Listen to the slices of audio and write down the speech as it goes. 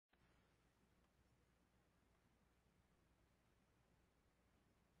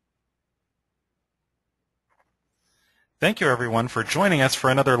Thank you, everyone, for joining us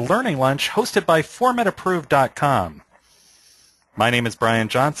for another Learning Lunch hosted by FormatApproved.com. My name is Brian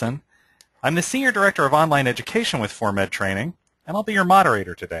Johnson. I'm the Senior Director of Online Education with ForMed Training, and I'll be your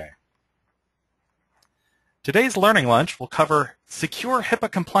moderator today. Today's Learning Lunch will cover secure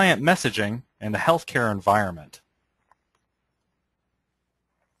HIPAA-compliant messaging in the healthcare environment.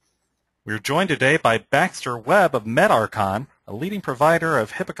 We're joined today by Baxter Webb of MEDarchon, a leading provider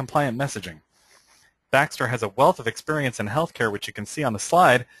of HIPAA-compliant messaging. Baxter has a wealth of experience in healthcare, which you can see on the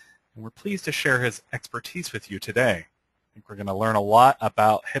slide, and we're pleased to share his expertise with you today. I think we're going to learn a lot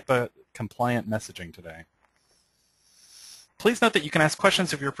about HIPAA-compliant messaging today. Please note that you can ask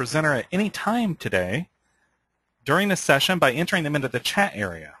questions of your presenter at any time today during this session by entering them into the chat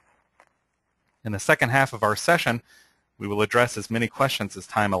area. In the second half of our session, we will address as many questions as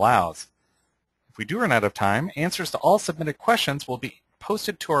time allows. If we do run out of time, answers to all submitted questions will be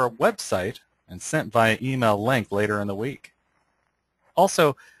posted to our website and sent via email link later in the week.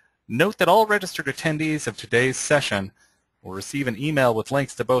 Also, note that all registered attendees of today's session will receive an email with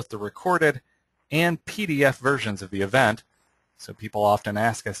links to both the recorded and PDF versions of the event. So people often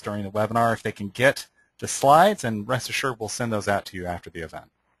ask us during the webinar if they can get the slides, and rest assured we'll send those out to you after the event.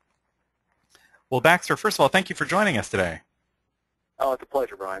 Well, Baxter, first of all, thank you for joining us today. Oh, it's a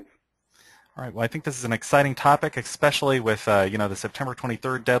pleasure, Brian. All right. Well, I think this is an exciting topic, especially with the September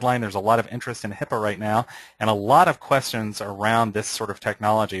 23rd deadline. There's a lot of interest in HIPAA right now, and a lot of questions around this sort of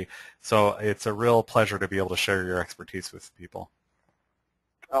technology. So it's a real pleasure to be able to share your expertise with people.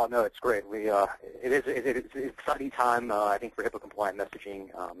 Oh no, it's great. It is an exciting time. I think for HIPAA compliant messaging,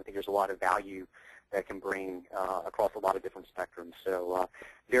 I think there's a lot of value that can bring across a lot of different spectrums. So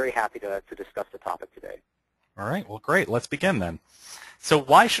very happy to discuss the topic today. All right. Well, great. Let's begin then. So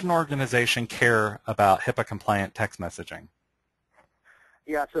why should an organization care about HIPAA-compliant text messaging?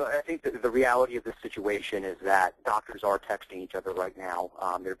 Yeah, so I think the reality of this situation is that doctors are texting each other right now.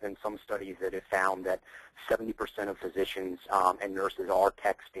 There have been some studies that have found that 70% of physicians and nurses are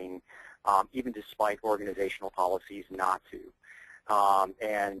texting, even despite organizational policies not to.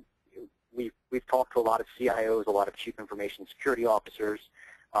 And we've talked to a lot of CIOs, a lot of chief information security officers.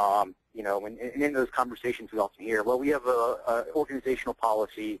 And in those conversations we often hear, well, we have an organizational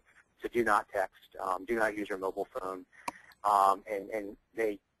policy to do not text, do not use your mobile phone, and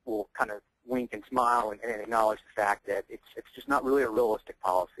they will kind of wink and smile and acknowledge the fact that it's just not really a realistic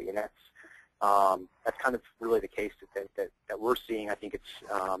policy, and that's kind of really the case that we're seeing. I think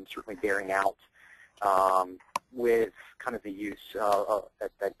it's certainly bearing out with kind of the use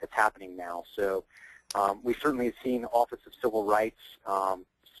that's happening now. So we certainly have seen Office of Civil Rights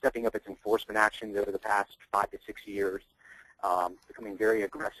stepping up its enforcement actions over the past 5 to 6 years, becoming very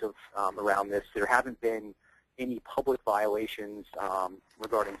aggressive around this. There haven't been any public violations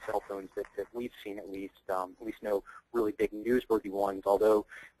regarding cell phones that we've seen, at least no really big newsworthy ones, although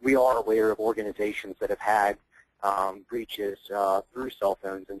we are aware of organizations that have had breaches through cell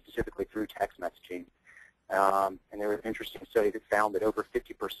phones and specifically through text messaging. And there was an interesting study that found that over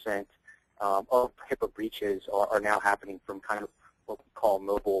 50% of HIPAA breaches are now happening from kind of what we call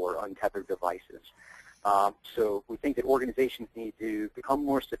mobile or untethered devices. So we think that organizations need to become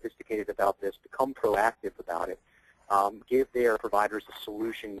more sophisticated about this, become proactive about it, give their providers a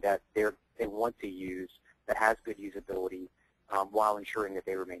solution that they want to use that has good usability while ensuring that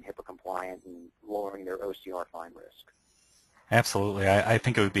they remain HIPAA compliant and lowering their OCR fine risk. Absolutely. I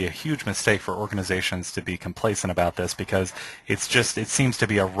think it would be a huge mistake for organizations to be complacent about this, because it seems to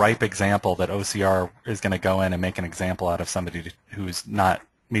be a ripe example that OCR is going to go in and make an example out of somebody who's not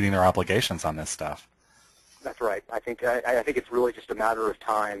meeting their obligations on this stuff. That's right. I think it's really just a matter of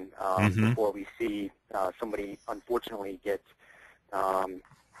time before we see somebody unfortunately get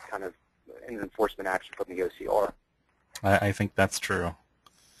kind of an enforcement action from the OCR. I think that's true.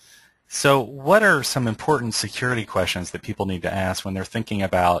 So what are some important security questions that people need to ask when they're thinking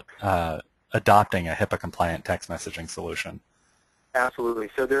about adopting a HIPAA-compliant text messaging solution? Absolutely.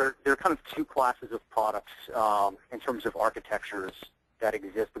 So there are kind of two classes of products in terms of architectures that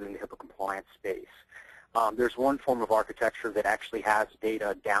exist within the HIPAA-compliant space. There's one form of architecture that actually has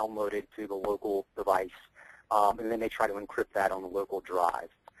data downloaded to the local device, and then they try to encrypt that on the local drive.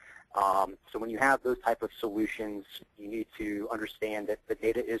 So when you have those type of solutions, you need to understand that the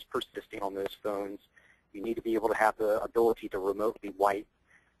data is persisting on those phones. You need to be able to have the ability to remotely wipe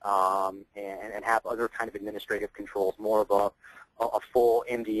and have other kind of administrative controls, more of a full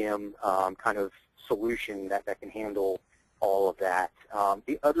MDM kind of solution that can handle all of that.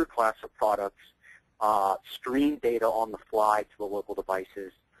 The other class of products stream data on the fly to the local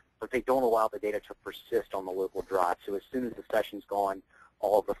devices, but they don't allow the data to persist on the local drive. So as soon as the session's gone,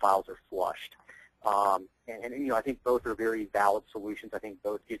 all of the files are flushed. And I think both are very valid solutions. I think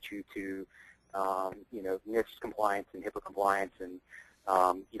both get you to NIST compliance and HIPAA compliance, and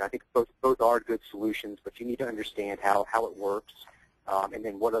I think both are good solutions. But you need to understand how it works, and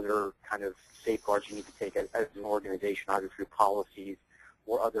then what other kind of safeguards you need to take as an organization, either through policies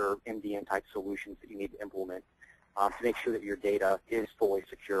or other MDM type solutions that you need to implement to make sure that your data is fully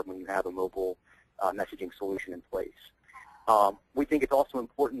secure when you have a mobile messaging solution in place. We think it's also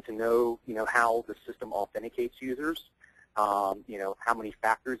important to know, how the system authenticates users. How many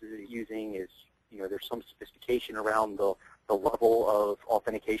factors is it using? There's some sophistication around the level of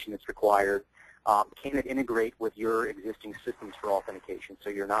authentication that's required. Can it integrate with your existing systems for authentication,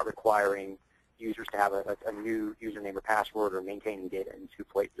 so you're not requiring users to have a new username or password or maintaining data in two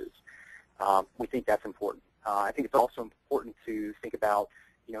places? We think that's important. I think it's also important to think about,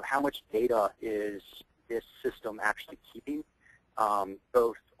 how much data is this system actually keeping,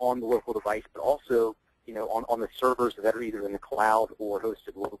 both on the local device, but also, on the servers that are either in the cloud or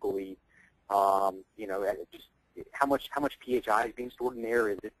hosted locally. Just how much PHI is being stored in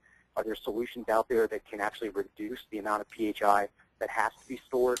there? Are there solutions out there that can actually reduce the amount of PHI that has to be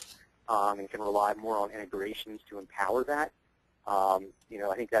stored, and can rely more on integrations to empower that? I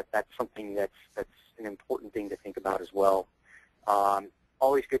think that's something that's an important thing to think about as well.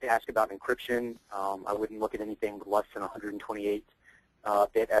 Always good to ask about encryption. I wouldn't look at anything with less than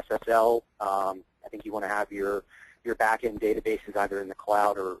 128-bit SSL. I think you want to have your back-end databases either in the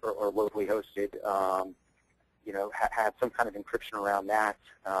cloud or locally hosted. Have some kind of encryption around that.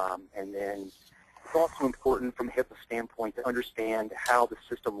 And then it's also important from a HIPAA standpoint to understand how the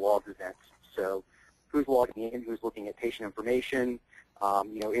system logs events. So who's logging in, who's looking at patient information,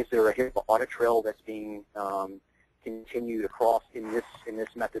 is there a HIPAA audit trail that's being continued across in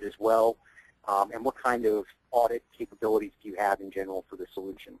this method as well, and what kind of audit capabilities do you have in general for the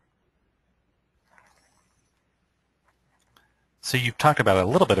solution? So you've talked about a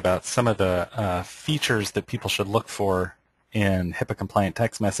little bit about some of the features that people should look for in HIPAA compliant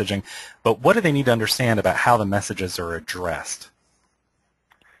text messaging, but what do they need to understand about how the messages are addressed?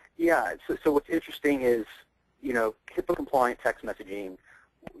 Yeah, so what's interesting is, HIPAA compliant text messaging,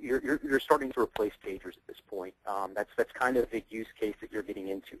 you're starting to replace pagers at this point. That's kind of the use case that you're getting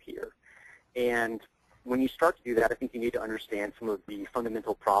into here. And when you start to do that, I think you need to understand some of the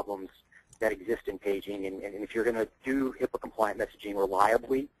fundamental problems that exist in paging. And if you're going to do HIPAA compliant messaging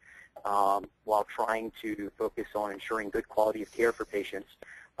reliably while trying to focus on ensuring good quality of care for patients,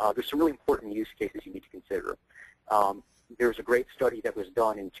 there's some really important use cases you need to consider. There's a great study that was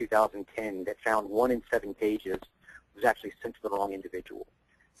done in 2010 that found 1 in 7 pages was actually sent to the wrong individual.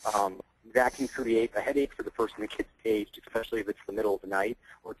 That can create a headache for the person that gets paged, especially if it's the middle of the night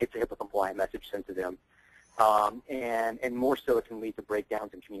or gets a HIPAA compliant message sent to them. And more so, it can lead to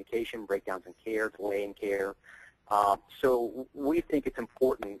breakdowns in communication, breakdowns in care, delay in care. So we think it's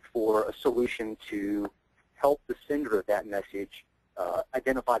important for a solution to help the sender of that message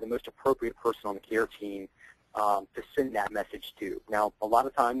identify the most appropriate person on the care team to send that message to. Now, a lot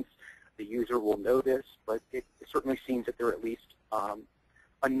of times the user will know this, but it certainly seems that there are at least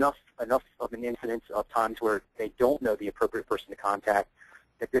enough of an incidence of times where they don't know the appropriate person to contact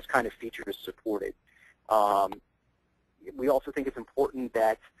that this kind of feature is supported. We also think it's important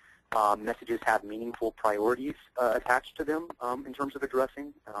that messages have meaningful priorities attached to them in terms of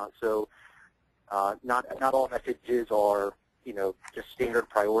addressing. So not all messages are just standard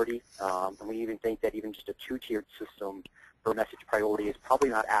priority, and we even think that even just a 2-tiered system for message priority is probably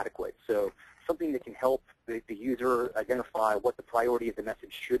not adequate. So something that can help the user identify what the priority of the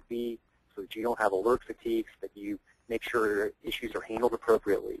message should be so that you don't have alert fatigue, so that you make sure issues are handled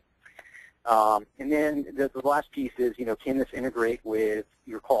appropriately. And then the last piece is, can this integrate with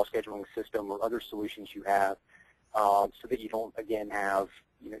your call scheduling system or other solutions you have so that you don't, again, have,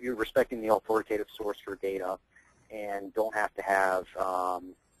 you're respecting the authoritative source for data and don't have to have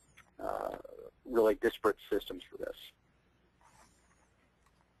really disparate systems for this.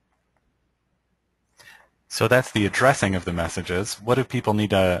 So that's the addressing of the messages. What do people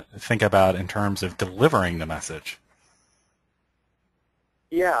need to think about in terms of delivering the message?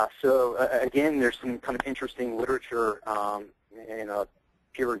 Yeah, so again, there's some kind of interesting literature in a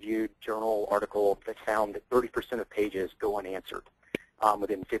peer-reviewed journal article that found that 30% of pages go unanswered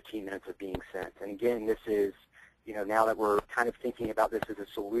within 15 minutes of being sent. And again, this is, now that we're kind of thinking about this as a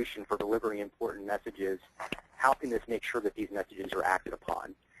solution for delivering important messages, how can this make sure that these messages are acted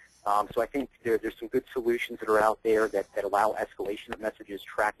upon? So I think there's some good solutions that are out there that allow escalation of messages,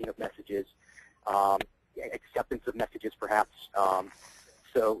 tracking of messages, acceptance of messages perhaps.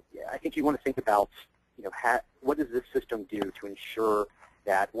 So I think you want to think about, what does this system do to ensure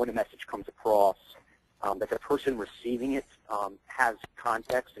that when a message comes across, that the person receiving it has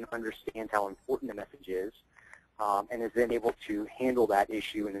context and understands how important the message is, and is then able to handle that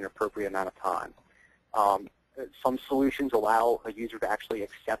issue in an appropriate amount of time. Some solutions allow a user to actually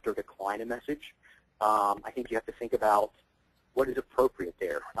accept or decline a message. I think you have to think about what is appropriate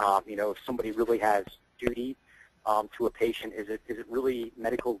there. If somebody really has duty to a patient, is it really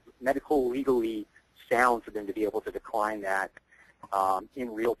medical legally sound for them to be able to decline that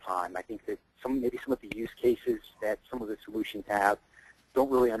in real time? I think that maybe some of the use cases that some of the solutions have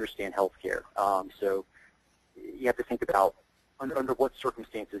don't really understand healthcare. So you have to think about under what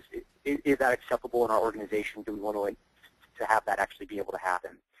circumstances is that acceptable in our organization? Do we want to have that actually be able to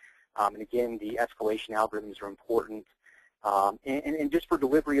happen? And again, the escalation algorithms are important. And just for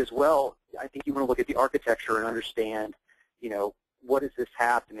delivery as well, I think you want to look at the architecture and understand, what does this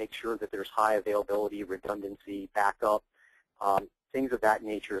have to make sure that there's high availability, redundancy, backup, things of that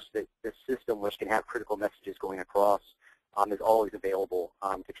nature, so that the system, which can have critical messages going across, is always available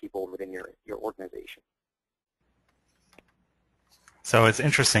to people within your organization. So it's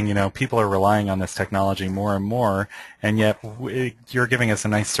interesting, people are relying on this technology more and more, and yet you're giving us a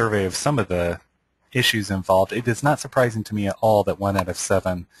nice survey of some of the issues involved. It is not surprising to me at all that 1 out of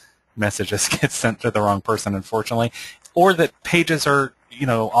 7 messages get sent to the wrong person, unfortunately, or that pages are,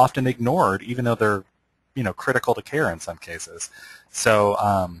 often ignored, even though they're, critical to care in some cases. So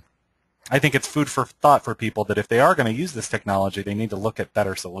I think it's food for thought for people that if they are going to use this technology, they need to look at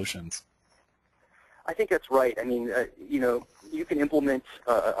better solutions. I think that's right. I mean, you can implement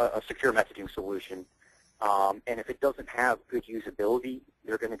a secure messaging solution, and if it doesn't have good usability,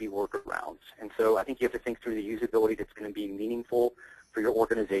 there are going to be workarounds. And so I think you have to think through the usability that's going to be meaningful for your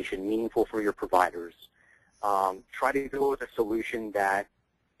organization, meaningful for your providers. Try to go with a solution that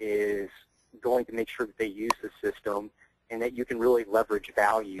is going to make sure that they use the system and that you can really leverage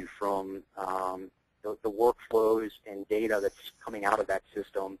value from the workflows and data that's coming out of that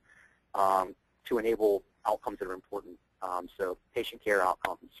system to enable outcomes that are important. So patient care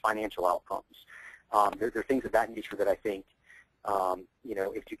outcomes, financial outcomes. There are things of that nature that I think,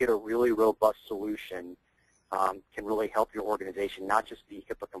 if you get a really robust solution, can really help your organization not just be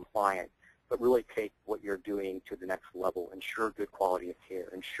HIPAA compliant, but really take what you're doing to the next level, ensure good quality of care,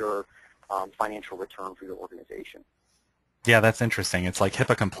 ensure financial return for your organization. Yeah, that's interesting. It's like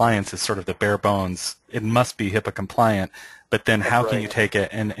HIPAA compliance is sort of the bare bones. It must be HIPAA compliant, but then how can you take it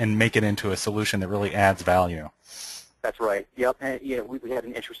and make it into a solution that really adds value? That's right. Yep. And, we had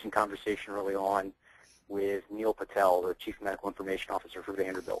an interesting conversation early on with Neil Patel, the Chief Medical Information Officer for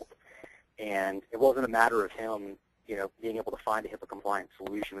Vanderbilt. And it wasn't a matter of him, being able to find a HIPAA compliant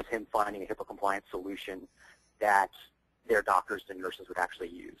solution. It was him finding a HIPAA compliant solution that their doctors and nurses would actually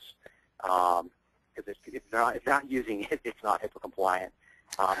use. Because if not using it, it's not HIPAA compliant.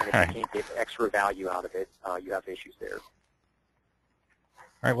 And if you can't get extra value out of it, you have issues there.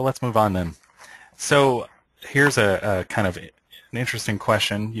 All right, well, let's move on then. So here's a kind of an interesting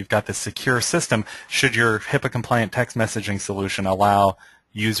question. You've got this secure system. Should your HIPAA compliant text messaging solution allow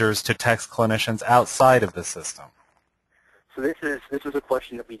users to text clinicians outside of the system? So this is a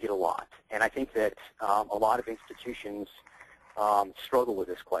question that we get a lot, and I think that a lot of institutions struggle with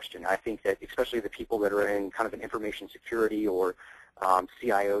this question. I think that especially the people that are in kind of an information security or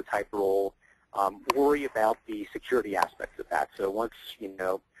CIO type role worry about the security aspects of that. So once,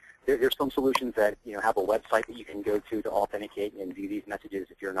 there's some solutions that, have a website that you can go to authenticate and view these messages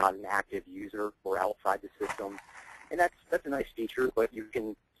if you're not an active user or outside the system. And that's a nice feature, but you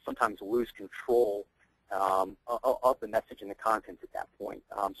can sometimes lose control of the message and the content at that point.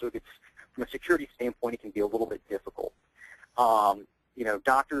 So if it's, from a security standpoint, it can be a little bit difficult.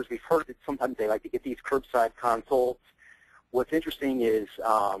 Doctors, we've heard that sometimes they like to get these curbside consults. What's interesting is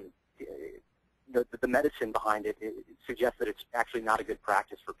the medicine behind it, it suggests that it's actually not a good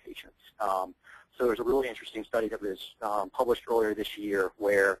practice for patients. So there's a really interesting study that was published earlier this year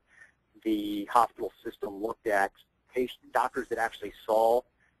where the hospital system looked at doctors that actually saw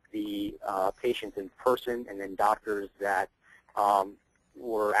the patients in person, and then doctors that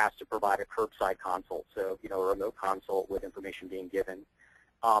were asked to provide a curbside consult, so a remote consult with information being given.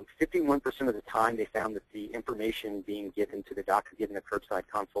 51% of the time they found that the information being given to the doctor giving a curbside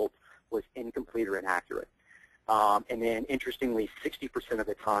consult was incomplete or inaccurate. And then interestingly, 60% of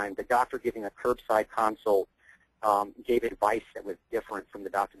the time the doctor giving a curbside consult gave advice that was different from the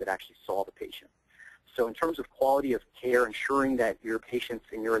doctor that actually saw the patient. So in terms of quality of care, ensuring that your patients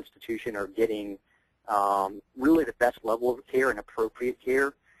in your institution are getting really the best level of care and appropriate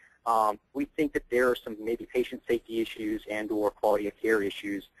care, we think that there are some maybe patient safety issues and or quality of care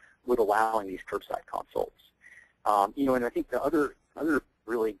issues with allowing these curbside consults. And I think the other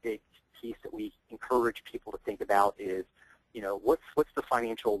really big piece that we encourage people to think about is, what's the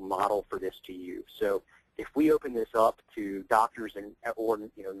financial model for this to you? So if we open this up to doctors or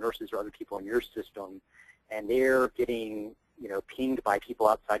nurses or other people in your system, and they're getting pinged by people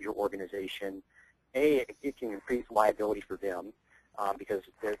outside your organization, it can increase liability for them because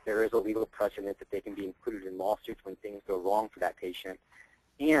there is a legal precedent that they can be included in lawsuits when things go wrong for that patient,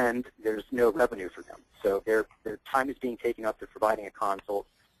 and there's no revenue for them. So their time is being taken up to providing a consult.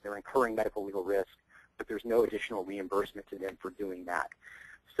 They're incurring medical legal risk, but there's no additional reimbursement to them for doing that.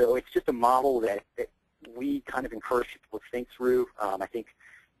 So it's just a model that we kind of encourage people to think through. I think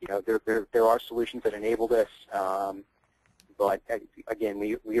there are solutions that enable this, but again,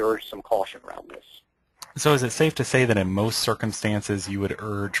 we urge some caution around this. So is it safe to say that in most circumstances you would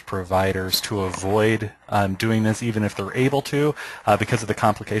urge providers to avoid doing this even if they're able to because of the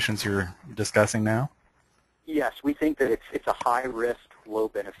complications you're discussing now? Yes, we think that it's a high-risk,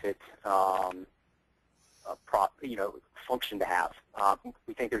 low-benefit function to have.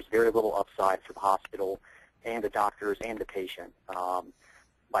 We think there's very little upside for the hospital and the doctors and the patient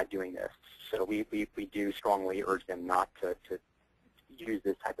by doing this. So we do strongly urge them not to use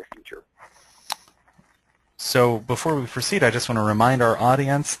this type of feature. So before we proceed, I just want to remind our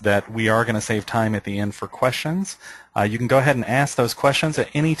audience that we are going to save time at the end for questions. You can go ahead and ask those questions at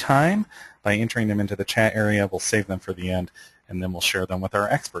any time by entering them into the chat area. We'll save them for the end, and then we'll share them with our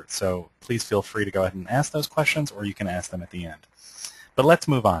experts. So please feel free to go ahead and ask those questions, or you can ask them at the end. But let's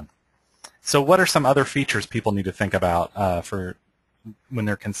move on. So what are some other features people need to think about for when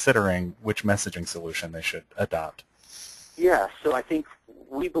they're considering which messaging solution they should adopt? Yeah, so I think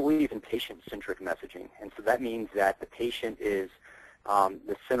we believe in patient-centric messaging, and so that means that the patient is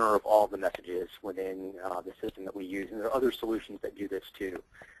the center of all the messages within the system that we use, and there are other solutions that do this too.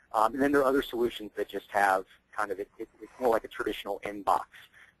 And then there are other solutions that just have kind of, it's more like a traditional inbox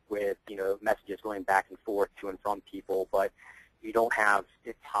with, messages going back and forth to and from people, but you don't have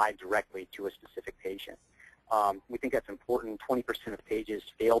it tied directly to a specific patient. We think that's important. 20% of pages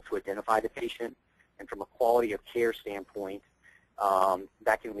fail to identify the patient, and from a quality of care standpoint,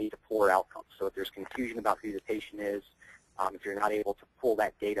 that can lead to poor outcomes. So if there's confusion about who the patient is, if you're not able to pull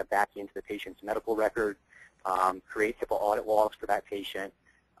that data back into the patient's medical record, create HIPAA audit logs for that patient,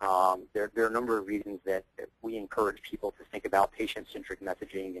 there are a number of reasons that we encourage people to think about patient-centric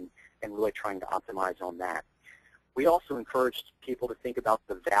messaging and really trying to optimize on that. We also encourage people to think about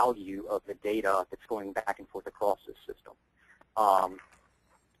the value of the data that's going back and forth across the system.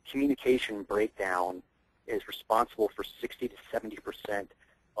 Communication breakdown is responsible for 60 to 70%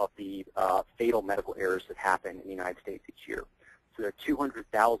 of the fatal medical errors that happen in the United States each year. So there are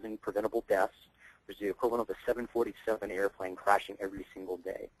 200,000 preventable deaths. There's the equivalent of a 747 airplane crashing every single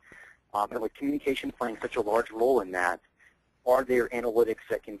day. And with communication playing such a large role in that, are there analytics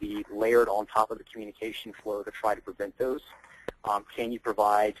that can be layered on top of the communication flow to try to prevent those? Can you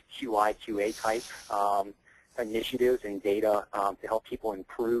provide QI, QA type initiatives and data to help people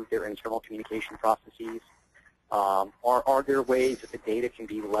improve their internal communication processes? Are there ways that the data can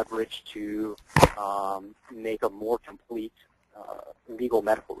be leveraged to make a more complete legal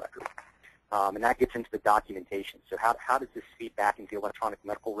medical record? And that gets into the documentation. So how does this feed back into the electronic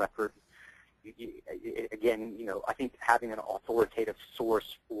medical record? Again, I think having an authoritative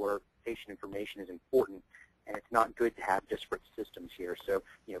source for patient information is important, and it's not good to have disparate systems here. So,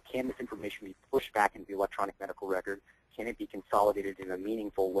 can this information be pushed back into the electronic medical record? Can it be consolidated in a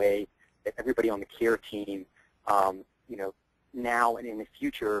meaningful way that everybody on the care team, now and in the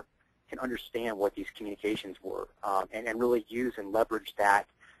future can understand what these communications were and really use and leverage that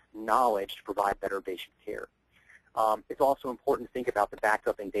knowledge to provide better patient care. It's also important to think about the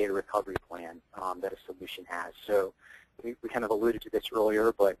backup and data recovery plan that a solution has. So we kind of alluded to this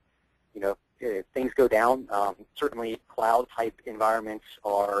earlier, but if things go down, certainly cloud-type environments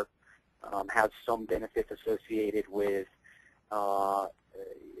have some benefits associated with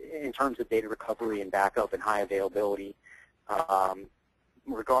in terms of data recovery and backup and high availability.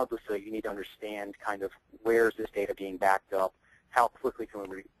 Regardless, you need to understand kind of where is this data being backed up, how quickly can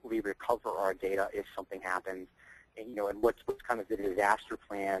we recover our data if something happens, and what's kind of the disaster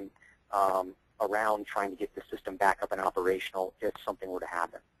plan around trying to get the system back up and operational if something were to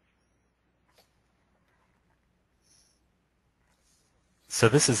happen. So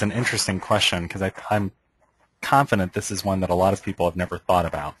this is an interesting question because I'm confident this is one that a lot of people have never thought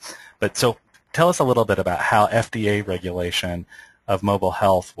about. But so tell us a little bit about how FDA regulation of mobile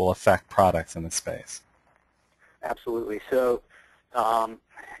health will affect products in this space. Absolutely. So,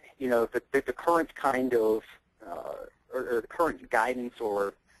 the current kind of, or the current guidance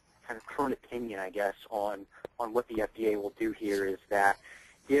or kind of current opinion, I guess, on what the FDA will do here is that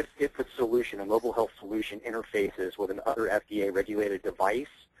if a solution, a mobile health solution, interfaces with another FDA-regulated device,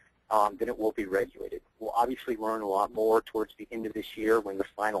 then it will be regulated. We'll obviously learn a lot more towards the end of this year when the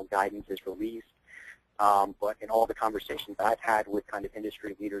final guidance is released. But in all the conversations I've had with kind of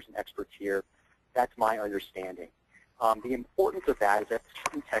industry leaders and experts here, that's my understanding. The importance of that is that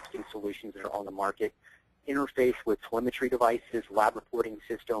certain texting solutions that are on the market interface with telemetry devices, lab reporting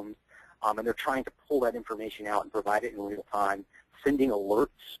systems, and they're trying to pull that information out and provide it in real time, sending alerts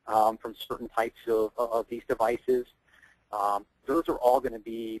from certain types of these devices. Those are all going to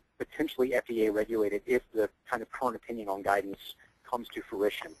be potentially FDA regulated if the kind of current opinion on guidance comes to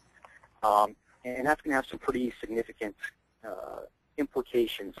fruition. And that's going to have some pretty significant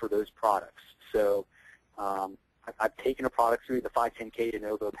implications for those products. So I've taken a product through the 510K de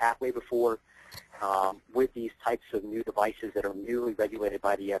novo pathway before with these types of new devices that are newly regulated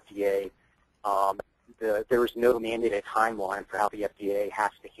by the FDA. There is no mandated timeline for how the FDA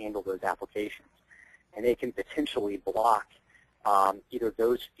has to handle those applications. And they can potentially block either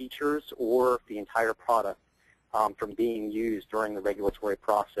those features or the entire product from being used during the regulatory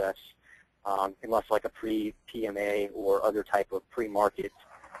process unless like a pre-PMA or other type of pre-market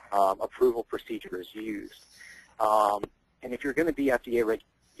approval procedure is used. And if you're going to be FDA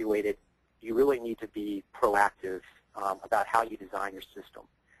regulated, you really need to be proactive about how you design your system.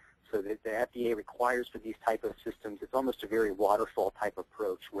 So that the FDA requires for these type of systems, it's almost a very waterfall type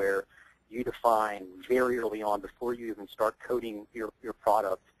approach where you define very early on before you even start coding your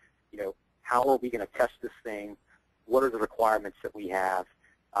product, you know, how are we going to test this thing? What are the requirements that we have?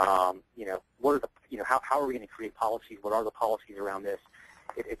 You know, what are the, you know, how are we going to create policies? What are the policies around this?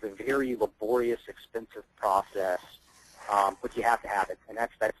 It's a very laborious, expensive process, but you have to have it, and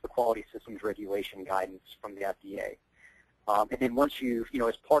that's the quality systems regulation guidance from the FDA. And then once you know,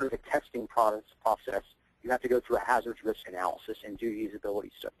 as part of the testing process, you have to go through a hazards risk analysis and do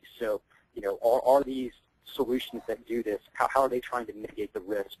usability studies. So, you know, are these solutions that do this, how are they trying to mitigate the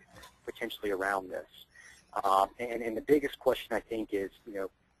risk potentially around this? And the biggest question, I think, is, you know,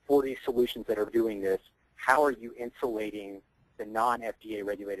 for these solutions that are doing this, how are you insulating the non-FDA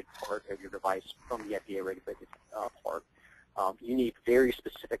regulated part of your device from the FDA regulated part? You need very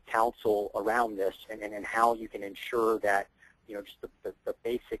specific counsel around this and how you can ensure that, you know, just the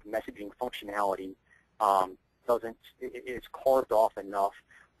basic messaging functionality is carved off enough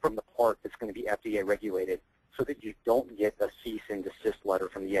from the part that's going to be FDA regulated so that you don't get a cease and desist letter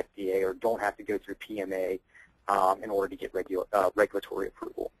from the FDA or don't have to go through PMA in order to get regulatory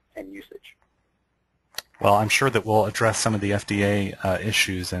approval and usage. Well, I'm sure that we'll address some of the FDA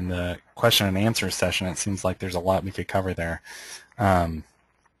issues in the question and answer session. It seems like there's a lot we could cover there.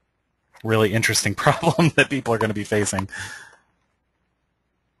 Really interesting problem that people are going to be facing.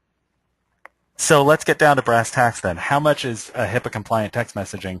 So let's get down to brass tacks then. How much is a HIPAA compliant text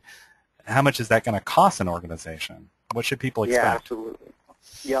messaging? How much is that going to cost an organization? What should people expect? Yeah, absolutely.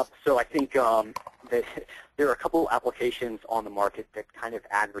 Yep. So I think that there are a couple applications on the market that kind of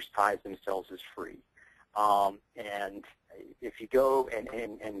advertise themselves as free. And if you go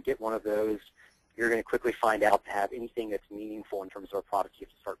and get one of those, you're going to quickly find out to have anything that's meaningful in terms of a product, you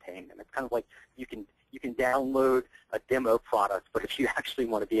have to start paying them. It's kind of like you can download a demo product, but if you actually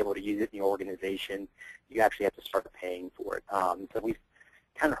want to be able to use it in your organization, you actually have to start paying for it. So we've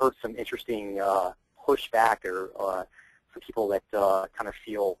kind of heard some interesting pushback or some people that kind of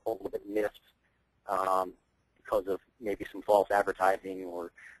feel a little bit missed because of maybe some false advertising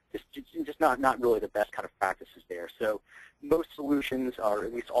or just not really the best kind of practices there. So most solutions, or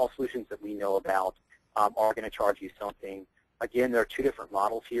at least all solutions that we know about, are going to charge you something. Again, there are two different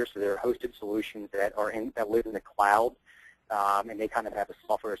models here. So there are hosted solutions that live in the cloud, and they kind of have a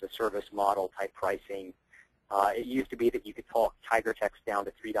software as a service model type pricing. It used to be that you could talk Tiger Text down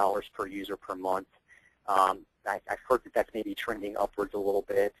to $3 per user per month. I've heard that that's maybe trending upwards a little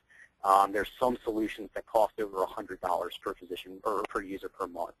bit. There's some solutions that cost over $100 per physician or per user per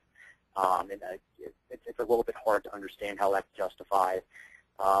month. And it's a little bit hard to understand how that's justified,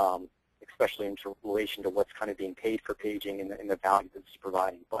 especially in relation to what's kind of being paid for paging and the value that it's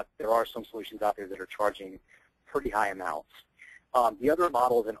providing. But there are some solutions out there that are charging pretty high amounts. The other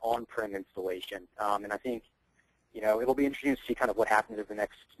model is an on-prem installation, and I think, you know, it'll be interesting to see kind of what happens in the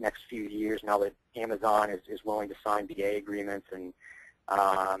next few years now that Amazon is willing to sign BA agreements. And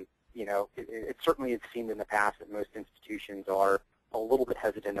you know, it certainly has seemed in the past that most institutions are a little bit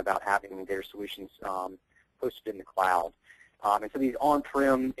hesitant about having their solutions hosted in the cloud. And so these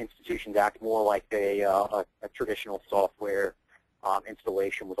on-prem institutions act more like a traditional software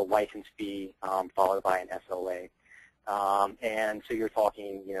installation with a license fee followed by an SLA. And so you're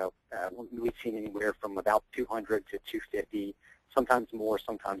talking, you know, we've seen anywhere from about $200 to $250, sometimes more,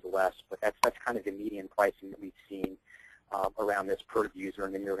 sometimes less, but that's kind of the median pricing that we've seen around this per user,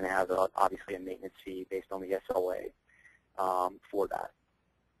 and then you're going to have obviously a maintenance fee based on the SLA for that.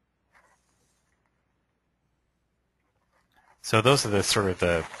 So those are the sort of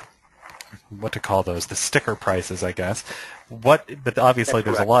the, what to call those, the sticker prices, I guess. But obviously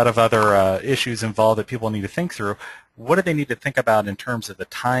there's a lot of other issues involved that people need to think through. What do they need to think about in terms of the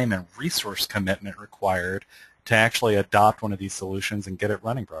time and resource commitment required to actually adopt one of these solutions and get it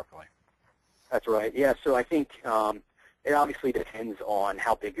running properly? That's right. Yeah, so I think it obviously depends on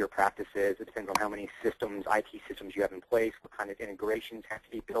how big your practice is. It depends on how many systems, IT systems you have in place, what kind of integrations have to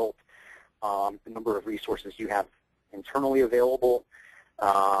be built, the number of resources you have internally available.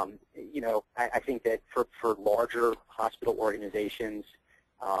 I think that for larger hospital organizations,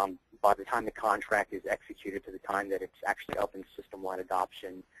 by the time the contract is executed to the time that it's actually up in system-wide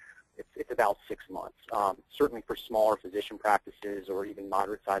adoption, it's about 6 months. Certainly for smaller physician practices or even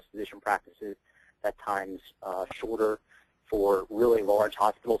moderate-sized physician practices, that time's shorter. For really large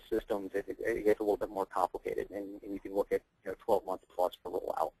hospital systems, it gets a little bit more complicated, and you can look at 12 months plus for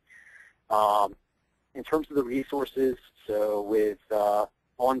rollout. In terms of the resources, so with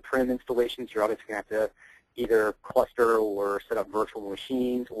on-prem installations, you're obviously going to have to either cluster or set up virtual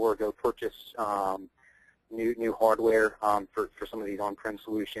machines or go purchase new hardware for some of these on-prem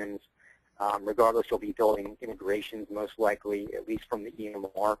solutions. Regardless, you'll be building integrations most likely, at least from the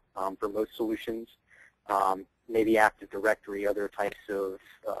EMR for most solutions. Maybe Active Directory, other types of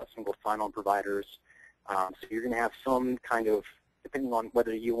single sign-on providers. So you're going to have some kind of, depending on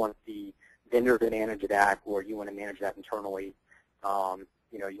whether you want the vendor to manage that or you want to manage that internally,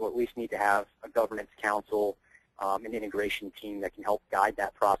 you'll at least need to have a governance council, an integration team that can help guide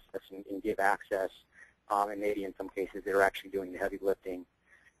that process and give access, and maybe in some cases they're actually doing the heavy lifting.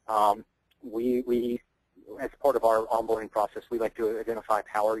 We, as part of our onboarding process, we like to identify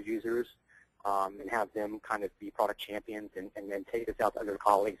power users and have them kind of be product champions and then take this out to other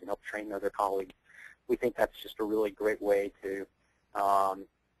colleagues and help train other colleagues. We think that's just a really great way to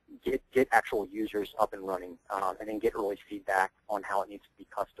get actual users up and running and then get early feedback on how it needs to be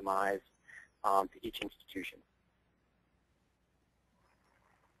customized to each institution.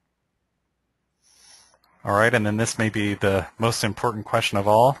 All right, and then this may be the most important question of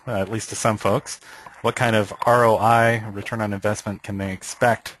all, at least to some folks. What kind of ROI, return on investment, can they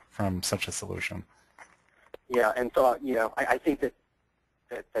expect from such a solution? Yeah, and so I think that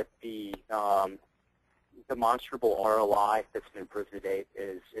the demonstrable ROI that's been proved to date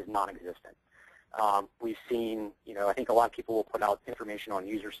is non-existent. We've seen, I think a lot of people will put out information on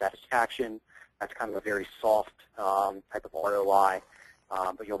user satisfaction. That's kind of a very soft type of ROI,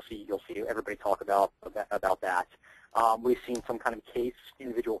 but you'll see everybody talk about that. We've seen some kind of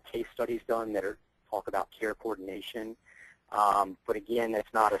individual case studies done that talk about care coordination, but again,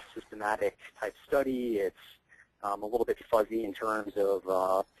 it's not a systematic type study. It's a little bit fuzzy in terms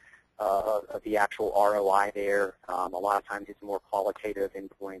of the actual ROI there. A lot of times it's more qualitative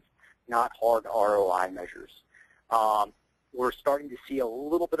endpoints, not hard ROI measures. We're starting to see a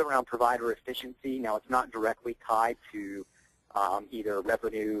little bit around provider efficiency. Now, it's not directly tied to either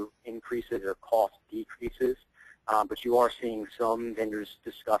revenue increases or cost decreases, but you are seeing some vendors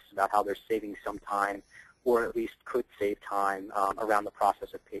discuss about how they're saving some time, or at least could save time around the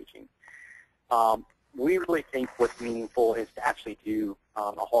process of paging. We really think what's meaningful is to actually do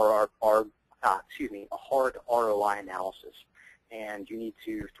a hard ROI analysis. And you need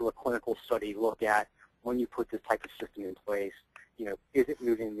to, through a clinical study, look at when you put this type of system in place, is it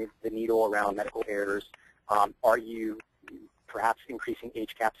moving the needle around medical errors? Are you perhaps increasing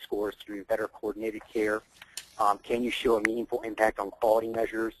HCAHPS scores through better coordinated care? Can you show a meaningful impact on quality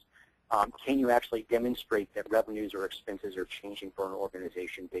measures? Can you actually demonstrate that revenues or expenses are changing for an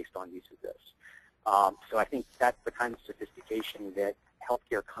organization based on use of this? So I think that's the kind of sophistication that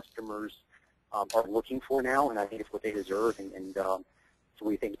healthcare customers are looking for now, and I think it's what they deserve, and so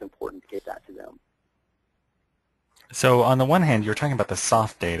we think it's important to get that to them. So on the one hand, you're talking about the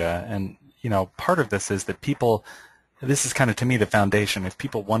soft data, and part of this is that people, this is kind of, to me, the foundation. If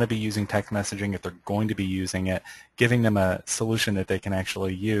people want to be using text messaging, if they're going to be using it, giving them a solution that they can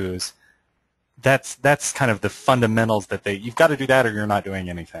actually use, that's kind of the fundamentals that you've got to do that or you're not doing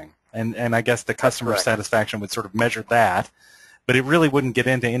anything. And I guess the customer satisfaction would sort of measure that, but it really wouldn't get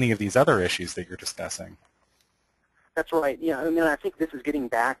into any of these other issues that you're discussing. That's right. Yeah, I think this is getting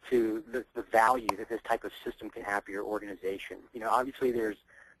back to the value that this type of system can have for your organization. Obviously there's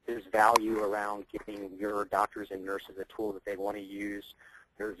value around giving your doctors and nurses a tool that they want to use.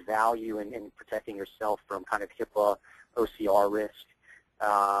 There's value in protecting yourself from kind of HIPAA, OCR risk.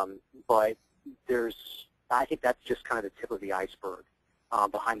 But there's I think that's just kind of the tip of the iceberg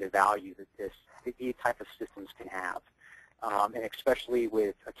behind the value that these type of systems can have. And especially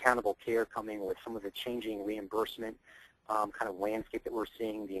with accountable care coming with some of the changing reimbursement kind of landscape that we're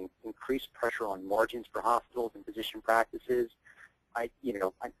seeing, the increased pressure on margins for hospitals and physician practices, I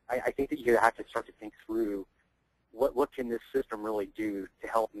think that you have to start to think through what can this system really do to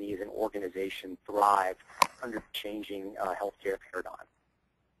help me as an organization thrive under the changing healthcare paradigm.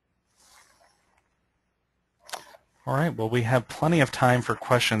 All right, well, we have plenty of time for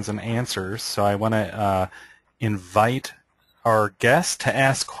questions and answers, so I want to invite our guests to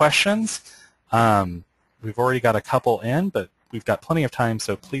ask questions. We've already got a couple in, but we've got plenty of time,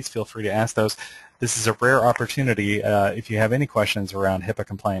 so please feel free to ask those. This is a rare opportunity, if you have any questions around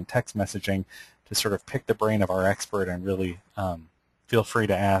HIPAA-compliant text messaging, to sort of pick the brain of our expert and really feel free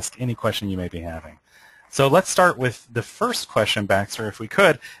to ask any question you may be having. So let's start with the first question, Baxter, if we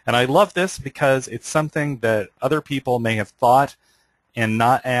could. And I love this because it's something that other people may have thought and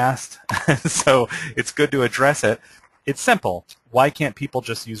not asked, so it's good to address it. It's simple. Why can't people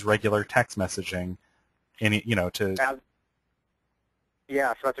just use regular text messaging? Yeah,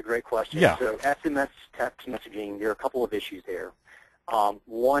 so that's a great question. Yeah. So SMS text messaging, there are a couple of issues there.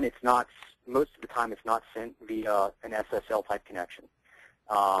 One, it's not, most of the time it's not sent via an SSL type connection.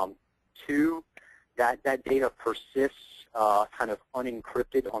 Two, that data persists kind of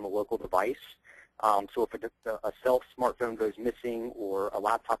unencrypted on the local device. So if a smartphone goes missing or a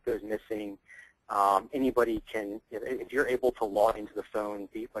laptop goes missing, anybody can, if you're able to log into the phone,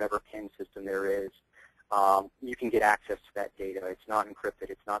 whatever PIN system there is, you can get access to that data. It's not encrypted.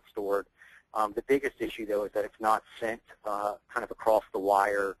 It's not stored. The biggest issue, though, is that it's not sent kind of across the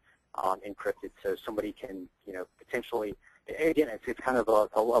wire encrypted. So somebody can, potentially, again, it's kind of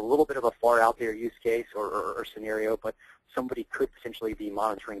a little bit of a far out there use case or scenario, but somebody could potentially be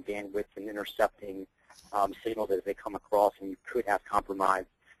monitoring bandwidth and intercepting signals as they come across, and you could have compromise.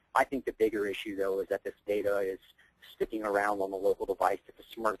 I think the bigger issue, though, is that this data is sticking around on the local device. If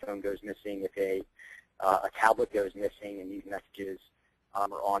a smartphone goes missing, if a tablet goes missing and these messages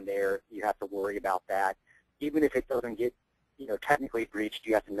are on there, you have to worry about that. Even if it doesn't get, technically breached,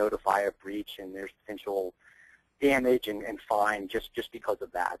 you have to notify a breach, and there's potential damage and fine just because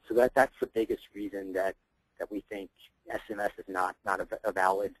of that. So that's the biggest reason that we think SMS is not a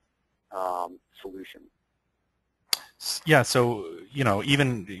valid solution. Yeah, so,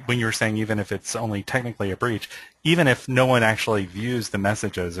 even when you were saying even if it's only technically a breach, even if no one actually views the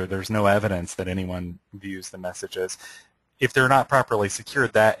messages or there's no evidence that anyone views the messages, if they're not properly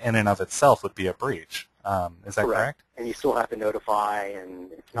secured, that in and of itself would be a breach. Is that correct? And you still have to notify,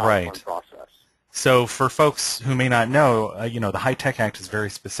 and it's not a fun process. So for folks who may not know, the HITECH Act is very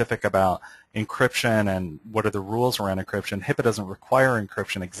specific about encryption and what are the rules around encryption. HIPAA doesn't require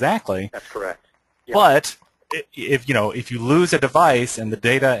encryption exactly. That's correct. Yep. But if you lose a device and the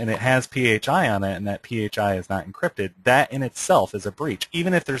data and it has PHI on it and that PHI is not encrypted, that in itself is a breach,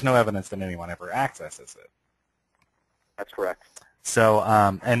 even if there's no evidence that anyone ever accesses it. That's correct. So,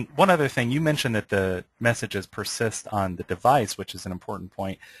 and one other thing, you mentioned that the messages persist on the device, which is an important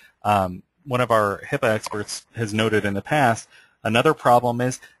point. One of our HIPAA experts has noted in the past, another problem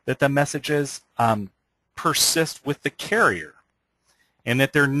is that the messages persist with the carrier, and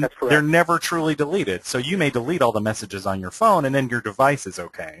that they're never truly deleted. So you may delete all the messages on your phone, and then your device is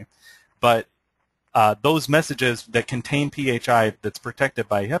okay. But those messages that contain PHI that's protected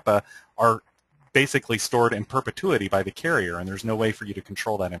by HIPAA are basically stored in perpetuity by the carrier, and there's no way for you to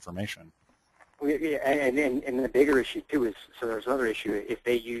control that information. Yeah, and the bigger issue, too, is, so there's another issue. If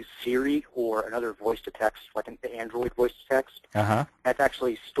they use Siri or another voice-to-text, like the Android voice-to-text, that's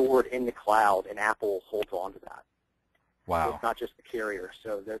actually stored in the cloud, and Apple holds on to that. Wow. So it's not just the carrier.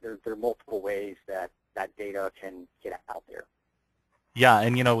 So there are multiple ways that data can get out there. Yeah,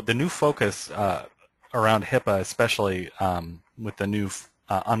 and, the new focus around HIPAA, especially with the new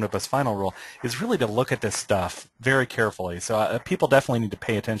Omnibus Final Rule, is really to look at this stuff very carefully. So people definitely need to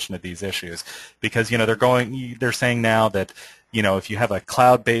pay attention to these issues because, they're saying now that, if you have a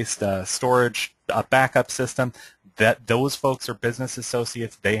cloud-based storage backup system, that those folks are business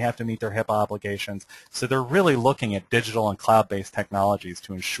associates. They have to meet their HIPAA obligations. So they're really looking at digital and cloud-based technologies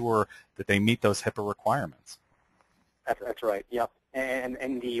to ensure that they meet those HIPAA requirements. That's right, yep.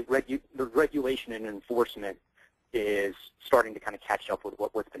 And the regulation and enforcement is starting to kind of catch up with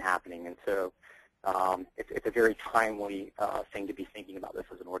what's been happening. And so it's a very timely thing to be thinking about this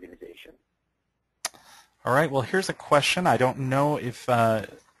as an organization. All right, well, here's a question. I don't know if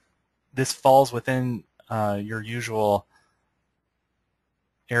this falls within your usual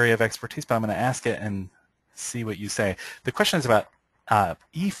area of expertise, but I'm going to ask it and see what you say. The question is about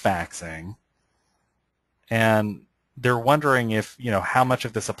e-faxing, and they're wondering if, how much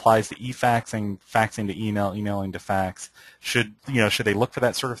of this applies to e-faxing, faxing to email, emailing to fax. Should should they look for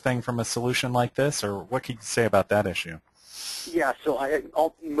that sort of thing from a solution like this, or what can you say about that issue? Yeah,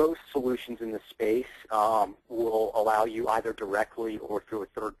 so most solutions in the space will allow you either directly or through a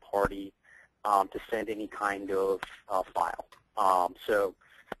third party to send any kind of file. So,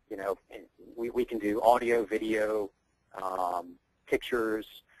 we can do audio, video, pictures,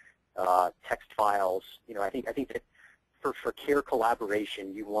 text files. I think that for care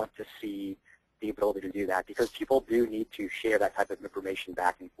collaboration, you want to see the ability to do that because people do need to share that type of information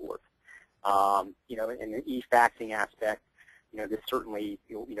back and forth. In the e-faxing aspect, this certainly,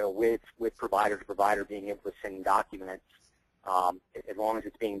 with provider to provider being able to send documents, as long as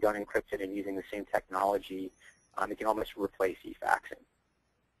it's being done encrypted and using the same technology, it can almost replace e-faxing.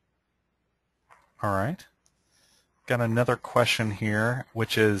 All right. Got another question here,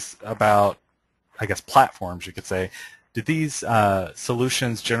 which is about, I guess, platforms, you could say. Do these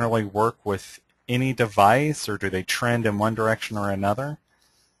solutions generally work with any device, or do they trend in one direction or another?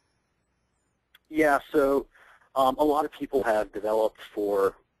 Yeah, so a lot of people have developed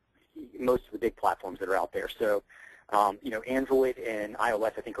for most of the big platforms that are out there. So, Android and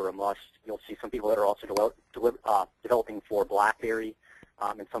iOS, I think, are a must. You'll see some people that are also developing for BlackBerry,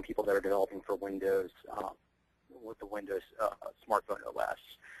 and some people that are developing for Windows with the Windows smartphone OS.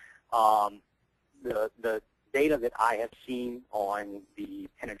 The data that I have seen on the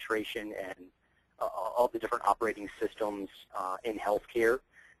penetration and all the different operating systems in healthcare,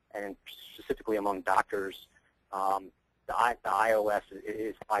 and specifically among doctors, the iOS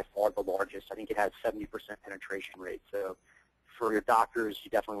is by far the largest. I think it has 70% penetration rate. So for your doctors,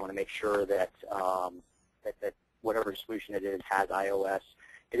 you definitely want to make sure that that whatever solution it is has iOS.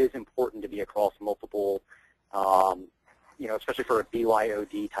 It is important to be across multiple, especially for a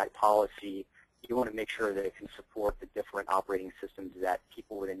BYOD type policy. You want to make sure that it can support the different operating systems that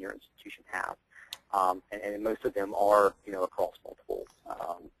people within your institution have, and most of them are, across multiple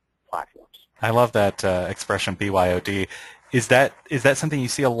platforms. I love that expression BYOD. Is that something you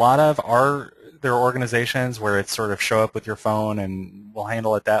see a lot of? Are there organizations where it's sort of show up with your phone and we'll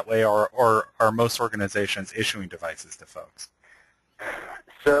handle it that way, or are most organizations issuing devices to folks?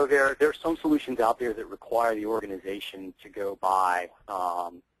 So there's some solutions out there that require the organization to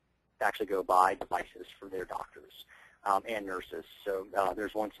actually go buy devices for their doctors and nurses. So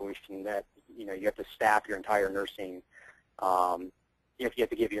there's one solution that you have to staff your entire nursing. You have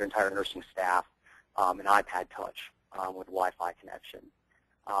to give your entire nursing staff an iPad Touch with Wi-Fi connection.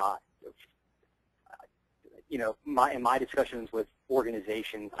 In my discussions with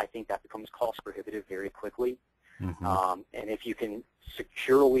organizations, I think that becomes cost prohibitive very quickly. Mm-hmm. And if you can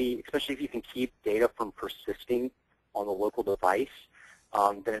securely, especially if you can keep data from persisting on the local device,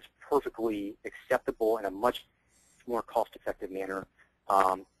 then it's perfectly acceptable in a much more cost-effective manner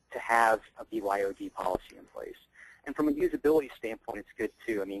to have a BYOD policy in place. And from a usability standpoint, it's good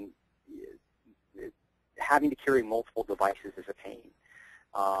too. I mean, having to carry multiple devices is a pain.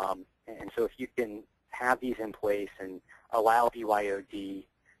 And so if you can have these in place and allow BYOD,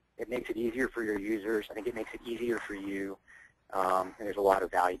 it makes it easier for your users. I think it makes it easier for you, and there's a lot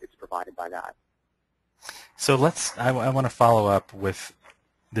of value that's provided by that. So I want to follow up with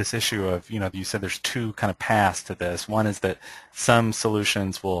this issue of, you said there's two kind of paths to this. One is that some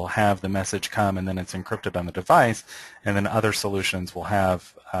solutions will have the message come and then it's encrypted on the device, and then other solutions will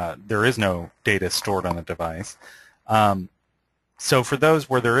have, there is no data stored on the device. So for those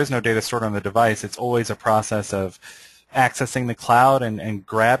where there is no data stored on the device, it's always a process of accessing the cloud and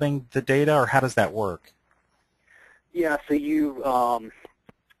grabbing the data, or how does that work? Yeah, so you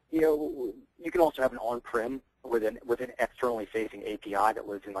can also have an on-prem with an externally facing API that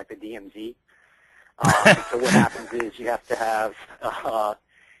lives in like the DMZ. So what happens is you have to have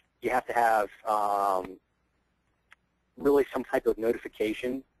really some type of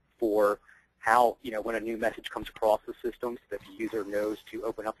notification for how, when a new message comes across the system so that the user knows to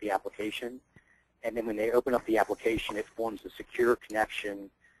open up the application. And then when they open up the application, it forms a secure connection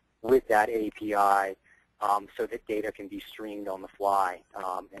with that API so that data can be streamed on the fly.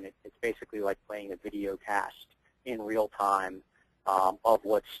 And it's basically like playing a video cast in real time of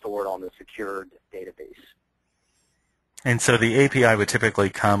what's stored on the secured database. And so the API would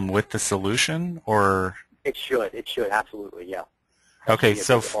typically come with the solution, or? It should, absolutely, yeah. Okay,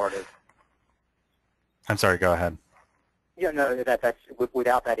 so I'm sorry, go ahead. Yeah, no, that's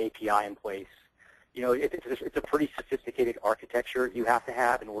without that API in place. It's a pretty sophisticated architecture you have to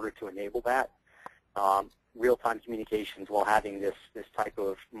have in order to enable that. Real-time communications while having this type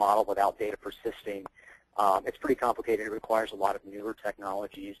of model without data persisting, it's pretty complicated. It requires a lot of newer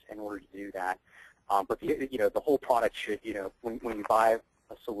technologies in order to do that. But the whole product should, when you buy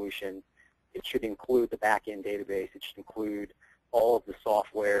a solution, it should include the back-end database. It should include all of the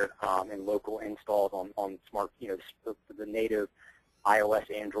software and local installs on smart, the native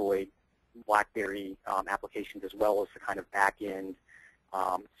iOS, Android, BlackBerry applications, as well as the kind of back-end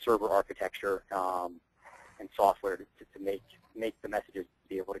server architecture and software to make the messages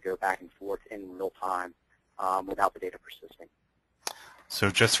be able to go back and forth in real time without the data persisting. So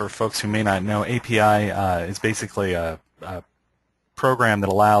just for folks who may not know, API is basically a program that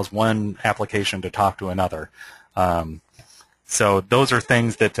allows one application to talk to another. So those are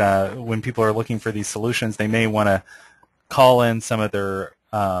things that when people are looking for these solutions, they may want to call in some of their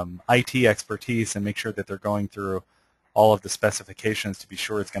IT expertise and make sure that they're going through all of the specifications to be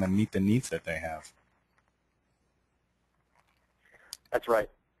sure it's going to meet the needs that they have. That's right.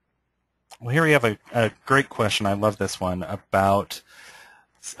 Well, here we have a great question. I love this one about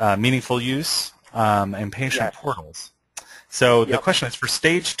meaningful use and patient portals. So the question is, for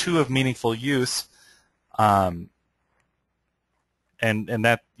stage 2 of meaningful use, and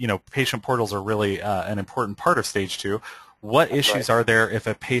that, patient portals are really an important part of stage 2. What issues are there if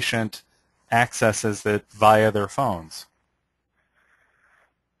a patient accesses it via their phones?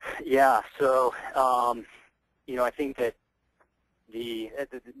 Yeah, so I think that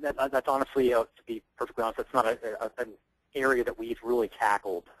that's honestly, to be perfectly honest, that's not an area that we've really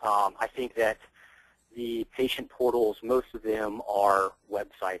tackled. I think that the patient portals, most of them are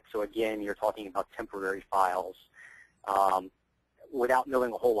websites. So again, you're talking about temporary files. Without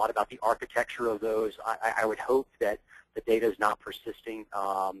knowing a whole lot about the architecture of those, I would hope that the data is not persisting.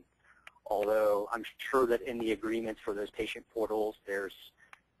 Although I'm sure that in the agreements for those patient portals, there's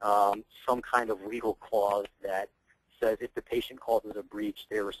some kind of legal clause that says if the patient causes a breach,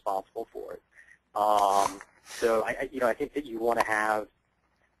 they're responsible for it. So I think that you want to have.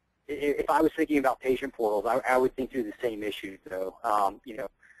 If I was thinking about patient portals, I would think through the same issues, though.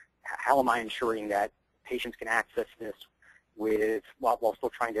 How am I ensuring that patients can access this while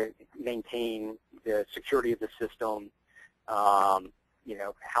still trying to maintain the security of the system? How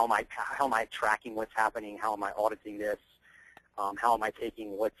am I tracking what's happening? How am I auditing this? How am I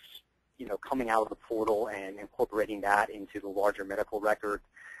taking what's coming out of the portal and incorporating that into the larger medical record?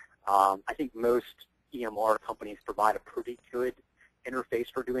 I think most EMR companies provide a pretty good interface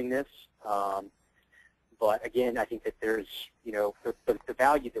for doing this. But again, I think that there's, the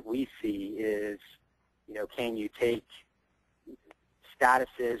value that we see is, can you take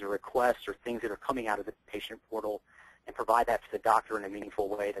statuses or requests or things that are coming out of the patient portal and provide that to the doctor in a meaningful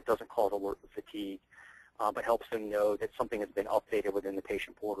way that doesn't cause alert fatigue, but helps them know that something has been updated within the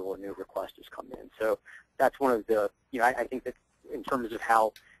patient portal or a new request has come in. So that's one of the, I think that in terms of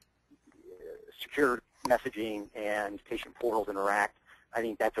how secure messaging and patient portals interact, I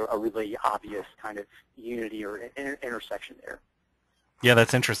think that's a really obvious kind of unity or intersection there. Yeah,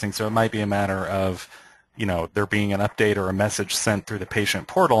 that's interesting. So it might be a matter of, there being an update or a message sent through the patient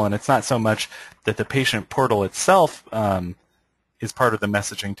portal, and it's not so much that the patient portal itself is part of the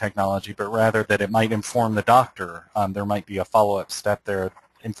messaging technology, but rather that it might inform the doctor. There might be a follow-up step there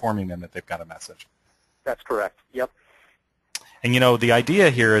informing them that they've got a message. That's correct. Yep. And, the idea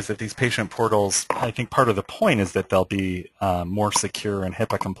here is that these patient portals, I think part of the point is that they'll be more secure and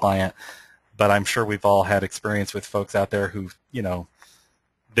HIPAA compliant, but I'm sure we've all had experience with folks out there who,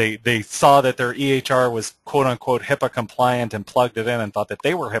 they saw that their EHR was quote-unquote HIPAA compliant and plugged it in and thought that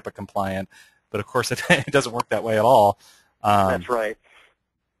they were HIPAA compliant, but of course it doesn't work that way at all. That's right.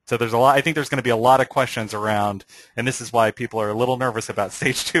 So there's a lot. I think there's going to be a lot of questions around, and this is why people are a little nervous about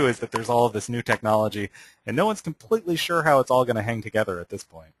stage 2, is that there's all of this new technology, and no one's completely sure how it's all going to hang together at this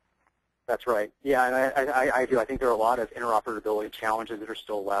point. That's right. Yeah, and I do. I think there are a lot of interoperability challenges that are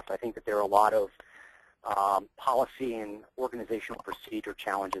still left. I think that there are a lot of policy and organizational procedure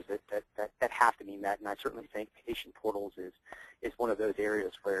challenges that have to be met, and I certainly think patient portals is one of those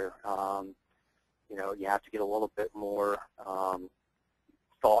areas where you have to get a little bit more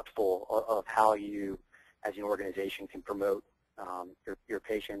thoughtful of how you, as an organization, can promote your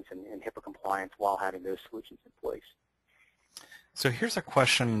patients and HIPAA compliance while having those solutions in place. So here's a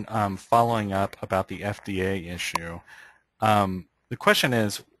question following up about the FDA issue. The question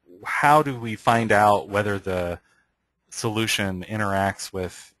is, how do we find out whether the solution interacts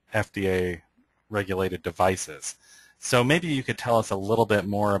with FDA-regulated devices? So maybe you could tell us a little bit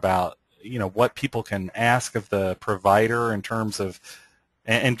more about what people can ask of the provider in terms of,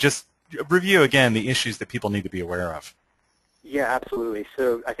 and just review again the issues that people need to be aware of. Yeah, absolutely.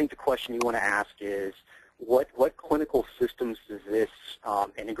 So I think the question you want to ask is, what clinical systems does this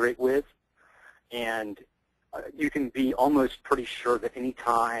integrate with? And you can be almost pretty sure that any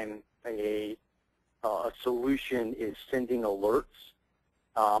time a a solution is sending alerts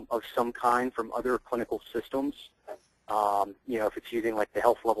of some kind from other clinical systems, if it's using like the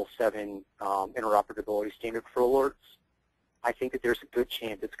Health Level 7 interoperability standard for alerts, I think that there's a good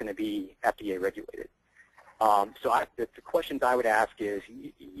chance it's going to be FDA regulated. So the questions I would ask is,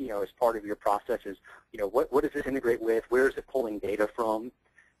 as part of your process is, what does this integrate with? Where is it pulling data from?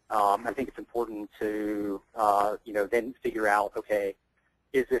 I think it's important to, then figure out, okay,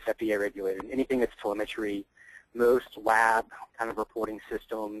 is this FDA regulated? Anything that's telemetry, most lab kind of reporting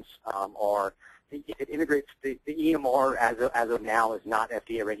systems are, if it integrates, the EMR as of now is not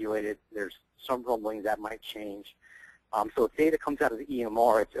FDA regulated. There's some rumblings that might change. So if data comes out of the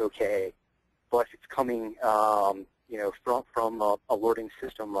EMR, it's okay. But if it's coming, from a alerting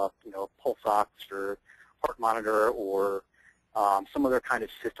system, pulse ox or heart monitor or some other kind of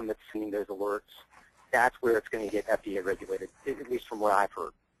system that's sending those alerts, that's where it's going to get FDA regulated, at least from what I've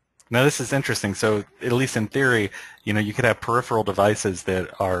heard. Now this is interesting. So at least in theory, you could have peripheral devices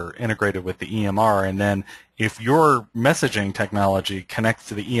that are integrated with the EMR, and then if your messaging technology connects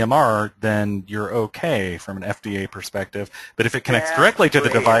to the EMR, then you're okay from an FDA perspective. But if it connects directly to the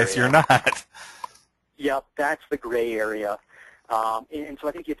device, you're not. Yep, that's the gray area. And so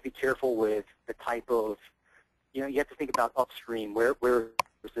I think you have to be careful with the type of, you have to think about upstream. Where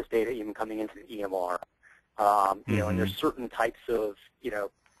is this data even coming into the EMR? And there's certain types of, you're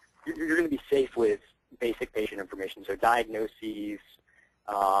going to be safe with basic patient information, so diagnoses,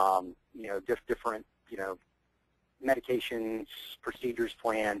 different, medications, procedures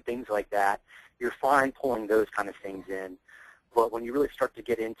planned, things like that. You're fine pulling those kind of things in, but when you really start to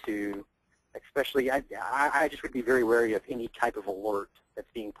get into, especially, I just would be very wary of any type of alert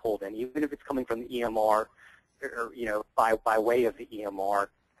that's being pulled in, even if it's coming from the EMR, or by way of the EMR.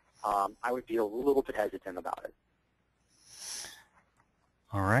 I would be a little bit hesitant about it.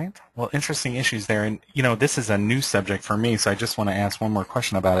 All right. Well, interesting issues there. And, this is a new subject for me, so I just want to ask one more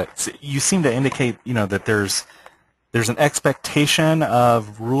question about it. So you seem to indicate, that there's an expectation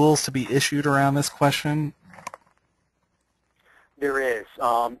of rules to be issued around this question. There is.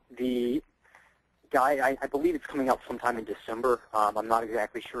 The guy, I believe it's coming out sometime in December. I'm not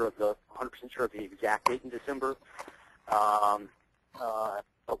exactly sure of 100% sure of the exact date in December.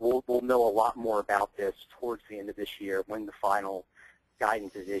 But we'll know a lot more about this towards the end of this year when the final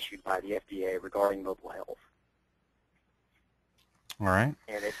guidance is issued by the FDA regarding mobile health. All right.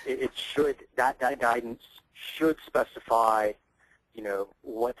 And it should, that guidance should specify,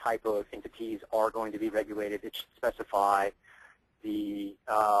 what type of entities are going to be regulated. It should specify the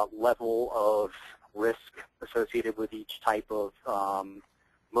level of risk associated with each type of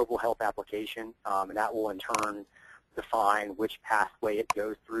mobile health application, and that will in turn define which pathway it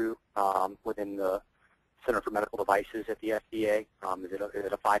goes through within the Center for Medical Devices at the FDA. Is it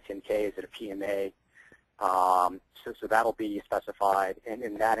a 510K? Is it a PMA? So that'll be specified,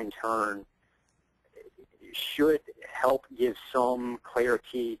 and that in turn should help give some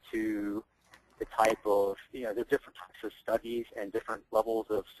clarity to the type of, the different types of studies and different levels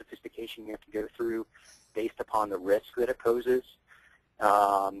of sophistication you have to go through based upon the risk that it poses.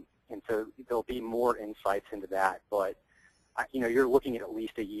 And so there'll be more insights into that, but you're looking at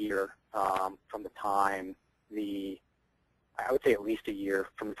least a year from the time I would say at least a year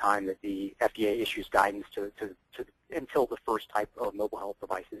from the time that the FDA issues guidance until the first type of mobile health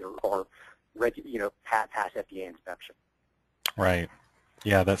devices are ready, pass FDA inspection. Right.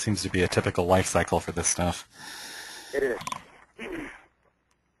 Yeah, that seems to be a typical life cycle for this stuff. It is.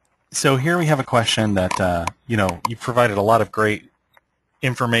 So here we have a question that, you provided a lot of great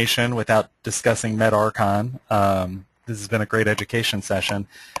information without discussing MEDarchon. This has been a great education session,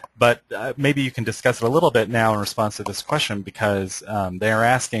 but maybe you can discuss it a little bit now in response to this question, because they are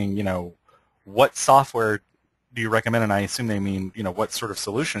asking, what software do you recommend? And I assume they mean, what sort of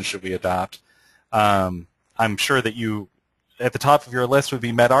solution should we adopt? I'm sure that at the top of your list would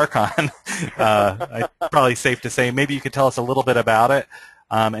be MEDarchon. Probably safe to say. Maybe you could tell us a little bit about it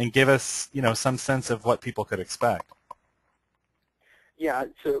and give us, some sense of what people could expect. Yeah,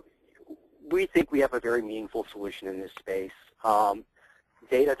 so we think we have a very meaningful solution in this space.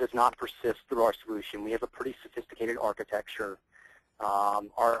 Data does not persist through our solution. We have a pretty sophisticated architecture.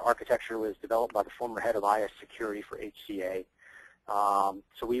 Our architecture was developed by the former head of IS security for HCA.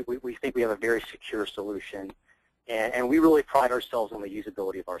 So we think we have a very secure solution. And we really pride ourselves on the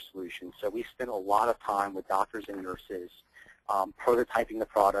usability of our solution. So we spent a lot of time with doctors and nurses prototyping the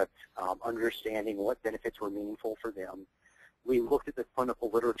product, understanding what benefits were meaningful for them. We looked at the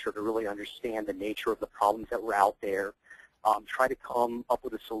clinical literature to really understand the nature of the problems that were out there, try to come up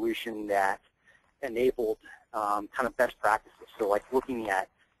with a solution that enabled kind of best practices. So like looking at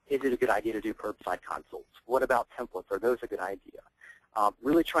is it a good idea to do curbside consults? What about templates? Are those a good idea?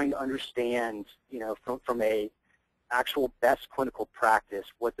 Really trying to understand, from a actual best clinical practice,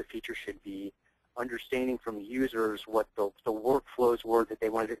 what the feature should be, understanding from users what the workflows were that they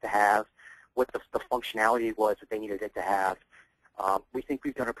wanted it to have, what the functionality was that they needed it to have. We think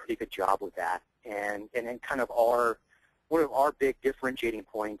we've done a pretty good job with that. And then kind of one of our big differentiating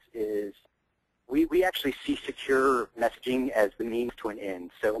points is we actually see secure messaging as the means to an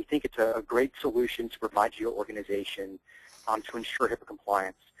end. So we think it's a great solution to provide your organization to ensure HIPAA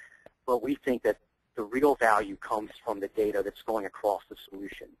compliance. But we think that the real value comes from the data that's going across the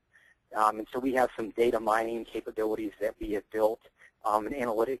solution. And so we have some data mining capabilities that we have built, and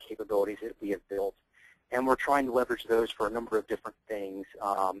analytic capabilities that we have built. And we're trying to leverage those for a number of different things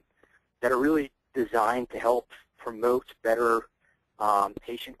that are really designed to help promote better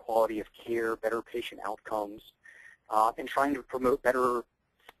patient quality of care, better patient outcomes, and trying to promote better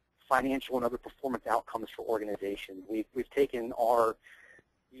financial and other performance outcomes for organizations. We've taken our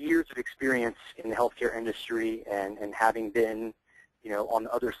years of experience in the healthcare industry and having been, on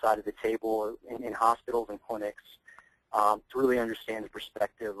the other side of the table in hospitals and clinics, to really understand the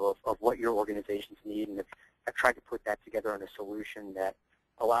perspective of what your organizations need, and I've tried to put that together in a solution that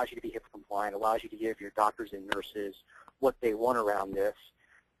allows you to be HIPAA compliant, allows you to give your doctors and nurses what they want around this,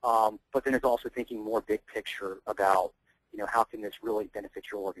 but then it's also thinking more big picture about, how can this really benefit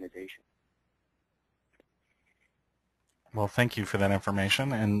your organization. Well, thank you for that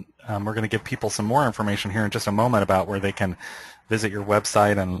information, and we're going to give people some more information here in just a moment about where they can visit your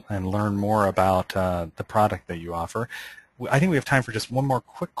website and learn more about the product that you offer. I think we have time for just one more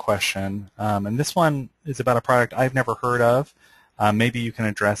quick question, and this one is about a product I've never heard of. Maybe you can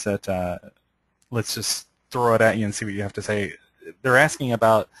address it. Let's just throw it at you and see what you have to say. They're asking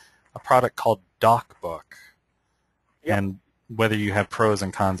about a product called DocBook, yep, and whether you have pros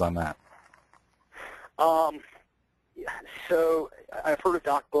and cons on that. So I've heard of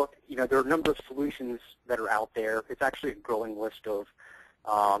DocBook. There are a number of solutions that are out there. It's actually a growing list of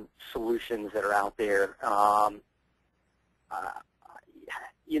solutions that are out there.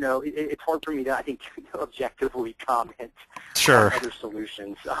 It's hard for me to, I think, objectively comment Sure. on other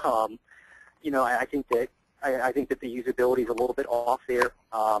solutions. I think that the usability is a little bit off there.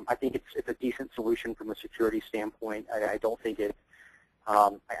 I think it's a decent solution from a security standpoint. I don't think it.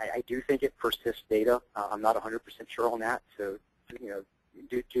 I do think it persists data. I'm not 100% sure on that. So,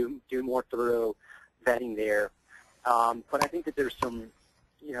 do more thorough vetting there. But I think that there's some,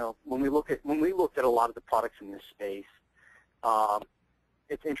 when we looked at a lot of the products in this space,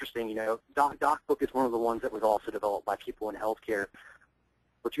 it's interesting. DocBook is one of the ones that was also developed by people in healthcare.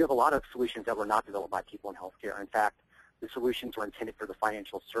 But you have a lot of solutions that were not developed by people in healthcare. In fact, the solutions were intended for the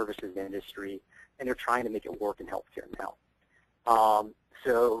financial services industry, and they're trying to make it work in healthcare now.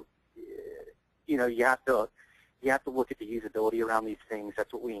 So, you have to look at the usability around these things.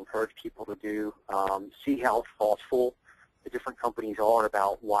 That's what we encourage people to do. See how thoughtful the different companies are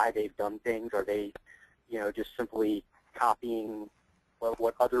about why they've done things. Are they, just simply copying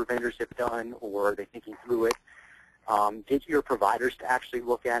what other vendors have done, or are they thinking through it? Get your providers to actually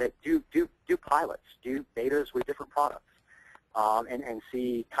look at it. Do pilots. Do betas with different products, and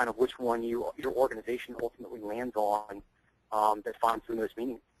see kind of which one your organization ultimately lands on. That finds the most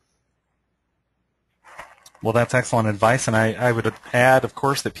meaning. Well, that's excellent advice, and I would add, of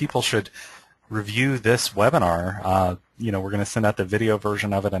course, that people should review this webinar. We're going to send out the video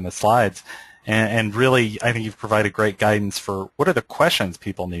version of it and the slides, and really, I think you've provided great guidance for what are the questions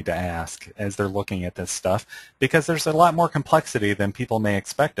people need to ask as they're looking at this stuff, because there's a lot more complexity than people may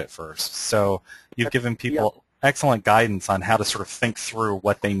expect at first. So you've given people excellent guidance on how to sort of think through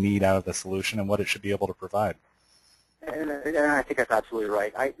what they need out of the solution and what it should be able to provide. And I think that's absolutely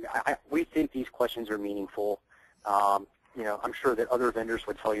right. We think these questions are meaningful. I'm sure that other vendors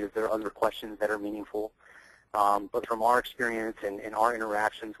would tell you that there are other questions that are meaningful. But from our experience and our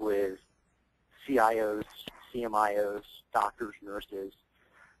interactions with CIOs, CMIOs, doctors, nurses,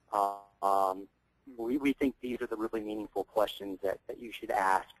 we think these are the really meaningful questions that you should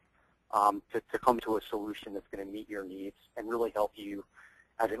ask to come to a solution that's going to meet your needs and really help you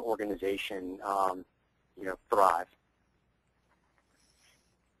as an organization thrive.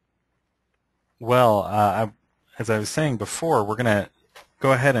 Well, as I was saying before, we're going to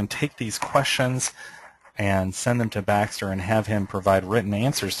go ahead and take these questions and send them to Baxter and have him provide written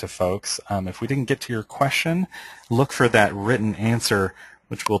answers to folks. If we didn't get to your question, look for that written answer,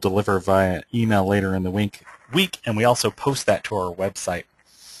 which we'll deliver via email later in the week, and we also post that to our website.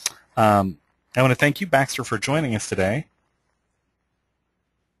 I want to thank you, Baxter, for joining us today.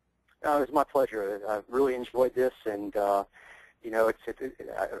 It was my pleasure. I really enjoyed this, and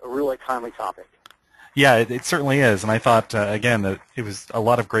it's a really timely topic. Yeah, it certainly is, and I thought, again, that it was a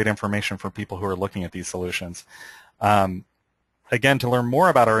lot of great information for people who are looking at these solutions. Again, to learn more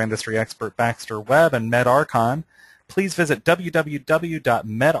about our industry expert Baxter Webb and MEDarchon, please visit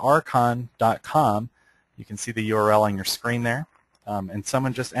www.medarchon.com. You can see the URL on your screen there. And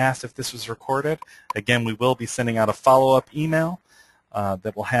someone just asked if this was recorded. Again, we will be sending out a follow-up email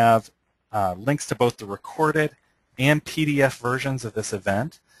that will have links to both the recorded and PDF versions of this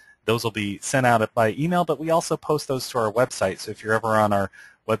event. Those will be sent out by email, but we also post those to our website. So if you're ever on our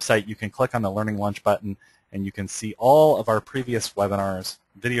website, you can click on the Learning Lunch button, and you can see all of our previous webinars,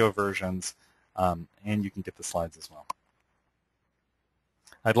 video versions, and you can get the slides as well.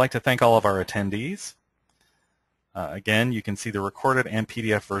 I'd like to thank all of our attendees. Again, you can see the recorded and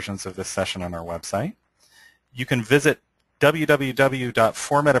PDF versions of this session on our website. You can visit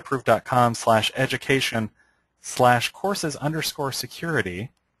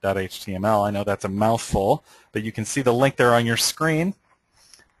www.formedapproved.com/education/courses_security.html. I know that's a mouthful, but you can see the link there on your screen.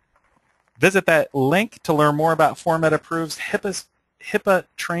 Visit that link to learn more about Formed Approved's HIPAA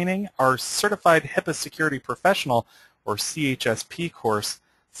training. Our Certified HIPAA Security Professional, or CHSP course,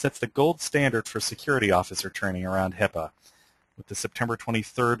 sets the gold standard for security officer training around HIPAA. With the September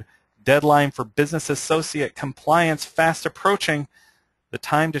 23rd deadline for business associate compliance fast approaching, the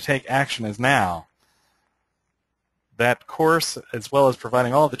time to take action is now. That course, as well as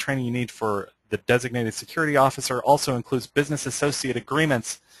providing all of the training you need for the designated security officer, also includes business associate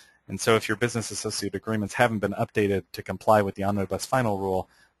agreements. And so if your business associate agreements haven't been updated to comply with the Omnibus Final Rule,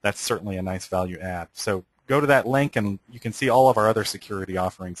 that's certainly a nice value add. So go to that link and you can see all of our other security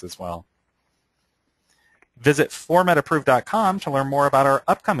offerings as well. Visit formedapproved.com to learn more about our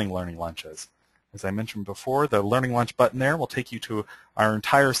upcoming Learning Lunches. As I mentioned before, the Learning Lunch button there will take you to our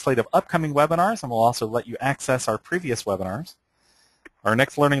entire slate of upcoming webinars, and will also let you access our previous webinars. Our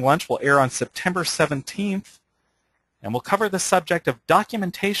next Learning Lunch will air on September 17th, and we'll cover the subject of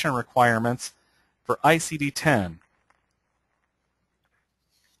documentation requirements for ICD-10.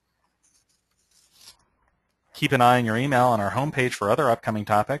 Keep an eye on your email on our homepage for other upcoming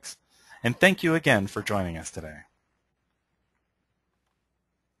topics, and thank you again for joining us today.